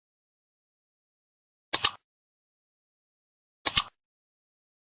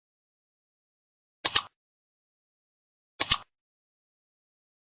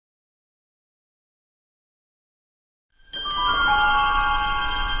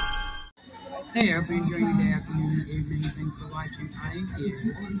Hey, I hope you're enjoying your day, afternoon, or evening. Thanks for watching. I am here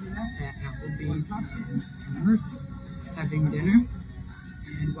at Applebee's in Amherst having dinner.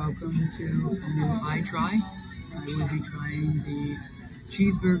 And welcome to a new I Try. I will be trying the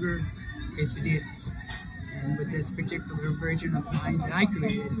cheeseburger quesadilla. And with this particular version of mine that I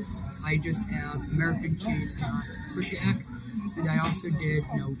created, I just have American cheese and jack. And I also did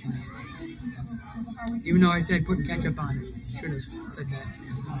no tomato. Even though I said put ketchup on it. Should have said that.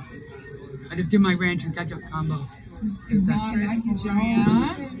 I just did my ranch and ketchup combo.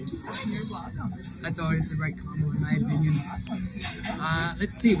 That's always the right combo in my opinion.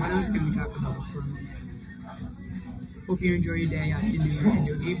 Let's see, what else can we talk about for a minute? Hope you enjoy your day, afternoon, and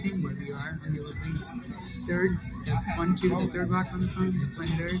your evening, wherever you are on your lovely the third rock on the phone, the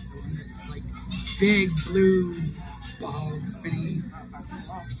planet Earth, like big blue ball spinning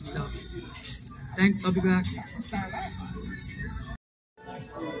stuff. Thanks, I'll be back.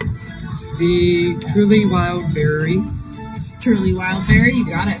 The Truly Wild Berry. Truly Wild Berry, you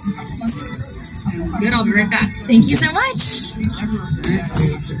got it. Sounds good, I'll be right back. Thank you so much. That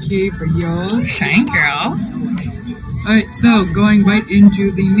is the key for you. Thank you. Alright, so going right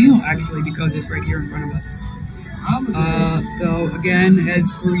into the meal actually, because it's right here in front of us. So again, as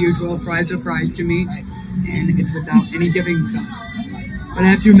per usual, fries are fries to me, and it's without any dipping sauce. But I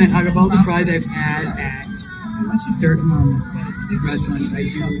have to admit, out of all the fries I've had at certain restaurants, I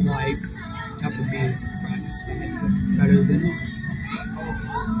do like Applebee's fries better than most.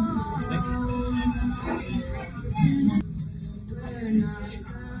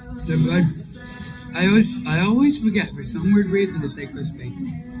 They're good. I always forget for some weird reason to say crispy.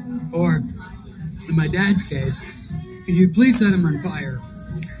 Or, in my dad's case, can you please set them on fire?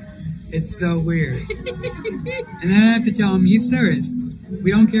 It's so weird. And then I have to tell him, he's serious. We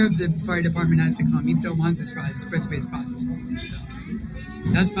don't care if the fire department has to come. He still wants his fries as crispy as possible. So,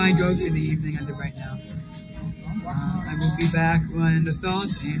 that's my joke for the evening as of right now. I will be back when the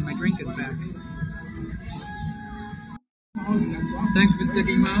sauce and my drink is back. Thanks for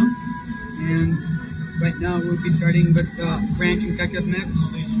sticking around. And right now we'll be starting with the ranch and ketchup mix.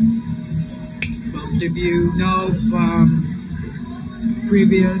 Most of you know from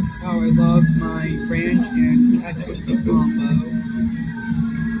previous how I love my ranch and ketchup combo.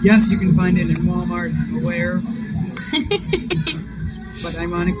 Yes, you can find it in Walmart, I'm aware. But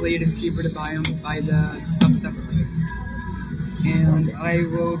ironically, it is cheaper to buy the stuff separately. And I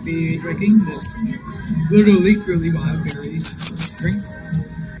will be drinking this literally Truly Wild Berries drink.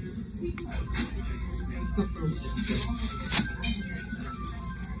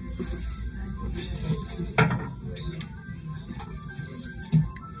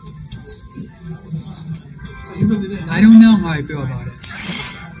 I don't know how I feel about it.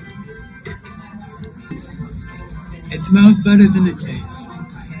 It smells better than it tastes.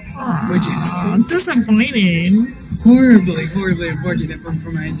 Which is disappointing. Horribly unfortunate for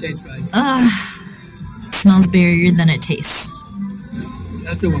my taste buds. It smells berrier than it tastes.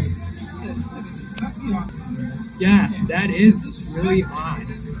 That's the one. Yeah, that is really odd.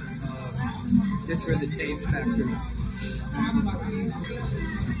 Just for the taste factor.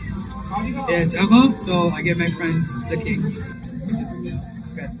 It's alcohol, so I give my friends the king.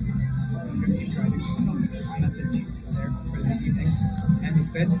 Good. Message there for the evening. And he's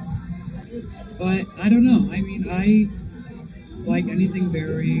good. But I don't know. I mean, I like anything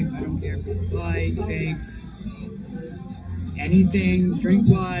berry. I don't care if it's light, pink, anything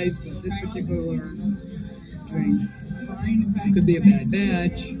drink-wise, but this particular drink could be a bad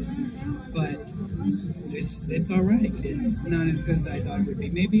batch, but it's alright. It's not as good as I thought it would be.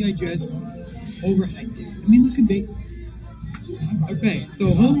 Maybe I just overhyped it. I mean, it could be. Okay,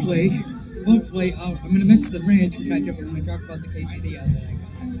 so hopefully, I'm going to mix the ranch and ketchup, and I'm going to talk about the quesadilla that I got.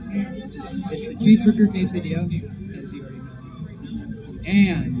 It's a cheeseburger quesadilla, as you already know.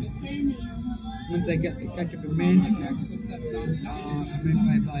 And once I get the ketchup and ranch next, I'm going to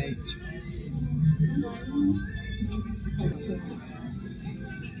try a bite.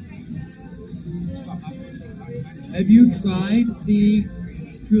 Have you tried the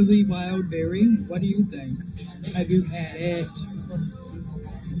Truly Wild Berry? What do you think? Have you had it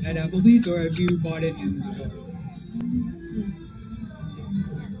at Applebee's, or have you bought it in the store?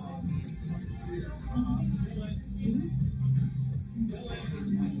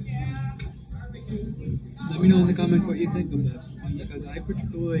 Let me know in the comments what you think of this, because I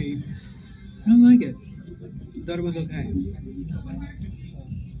particularly don't like it. I thought it was okay.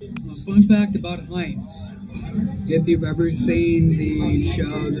 Fun fact about Heinz. If you've ever seen the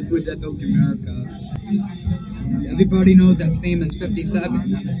show, The Food That Built America, everybody knows that famous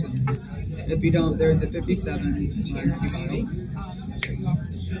 57 episode. If you don't, there's a 57 on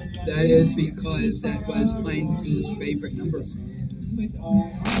That is because that was Heinz's favorite number.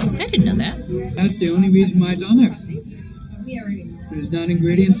 I didn't know that. That's the only reason why it's on there. It's not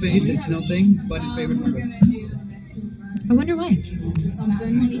ingredient based, it's nothing but his favorite number. I wonder why.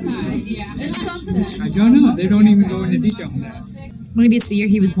 I don't know. They don't even go into detail on that. Maybe it's the year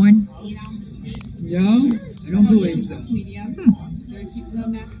he was born. Yeah, I don't believe so.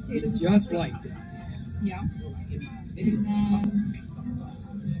 It's just like that.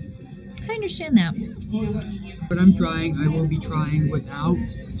 I understand that. But I will be trying without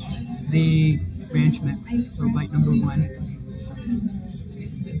the ranch mix. So bite number 1.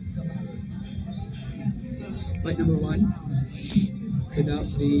 Bite number 1 without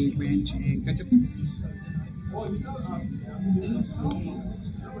the ranch and ketchup mix.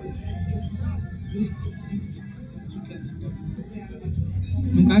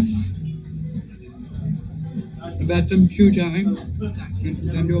 Okay. About some shoe time.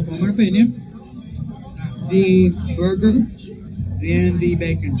 Time to a formal opinion. The burger and the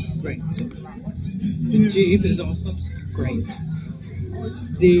bacon, great. The cheese is also great.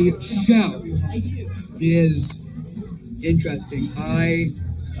 The shell is interesting. I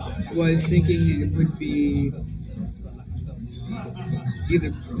was thinking it would be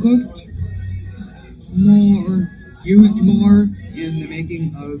either cooked more, used more in the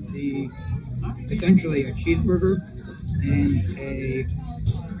making of the essentially a cheeseburger and a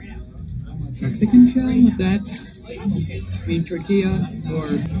Mexican shell, if that's, tortilla, or,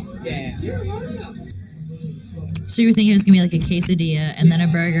 yeah. So you were thinking it was going to be like a quesadilla, and then a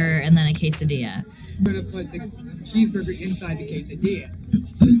burger, and then a quesadilla. I'm going to put the cheeseburger inside the quesadilla.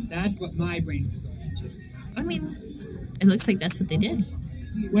 That's what my brain was going to. I mean, it looks like that's what they did.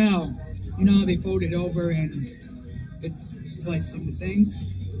 Well, they fold it over and it's sliced into things.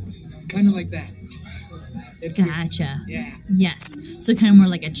 Kind of like that. Gotcha. Yeah. Yes. So kind of more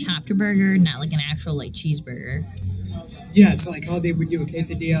like a chopped burger, not like an actual cheeseburger. Yes, like how they would do a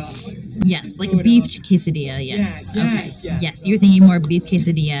quesadilla. Yes, like a beef quesadilla. Yes. Yes, yes. Yes, you're thinking more beef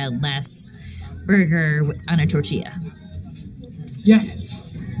quesadilla, less burger on a tortilla. Yes.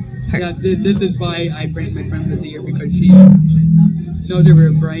 Perfect. Yeah, this is why I bring my friend with here, because she knows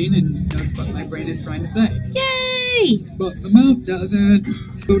her brain and knows what my brain is trying to say. Yay! But the mouth doesn't.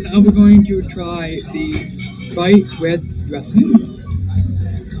 So now we're going to try the bite with dressing.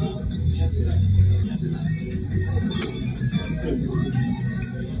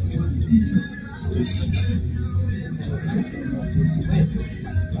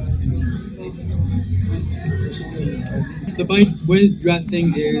 The bite with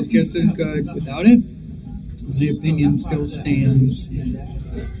dressing is just as good without it. My opinion still stands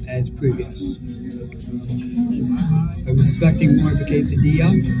as previous. I was expecting more of a quesadilla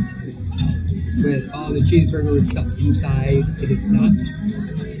with all the cheeseburger stuff inside. It is not.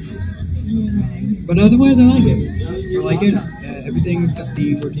 But otherwise, I like it. I like it. Everything except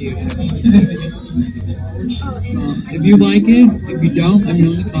the tortilla. If you like it, if you don't, let me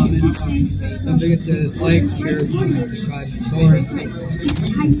know in the comments. Don't forget to like, share, comment, subscribe, more. And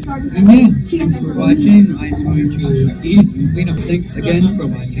yeah, thanks for watching. I'm going to eat and clean up. Thanks again for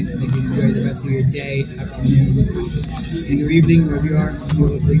watching. Hope you enjoy the rest of your day, afternoon, and your evening, wherever you are.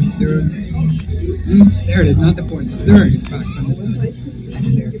 There it is, not the fourth. Third.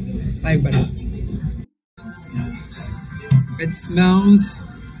 There. Bye, everybody. It smells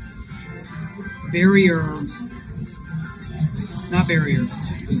not barrier.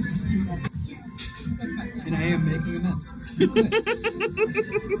 And I am making a mess.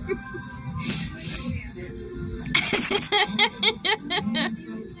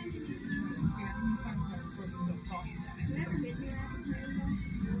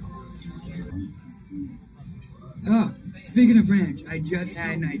 Oh, speaking of ranch, I just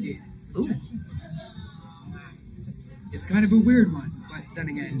had an idea. Ooh. It's kind of a weird one, but then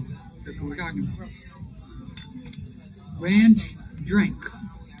again, look what we're talking about. Ranch drink.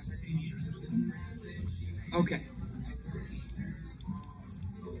 Okay.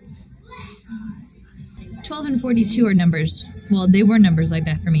 12 and 42 are numbers. Well, they were numbers like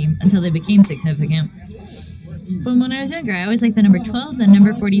that for me until they became significant. But when I was younger, I always liked the number 12 and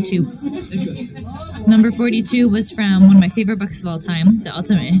number 42. Interesting. Number 42 was from one of my favorite books of all time, The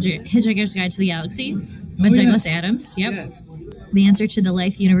Ultimate Hitchhiker's Guide to the Galaxy by Douglas Adams. Yep. Yes. The answer to the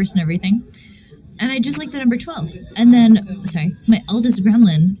life, universe, and everything. And I just like the number 12. And then, my eldest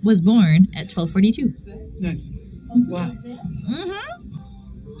gremlin was born at 12:42. Nice. Wow.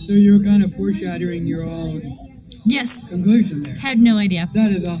 Mm-hmm. So you were kind of foreshadowing your own Yes. conclusion there. Had no idea.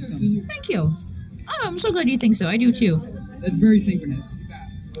 That is awesome. Thank you. Oh, I'm so glad you think so. I do too. That's very synchronous.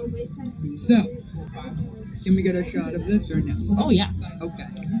 So, can we get a shot of this or no? Oh, yeah. Okay.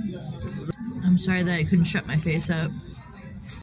 I'm sorry that I couldn't shut my face up.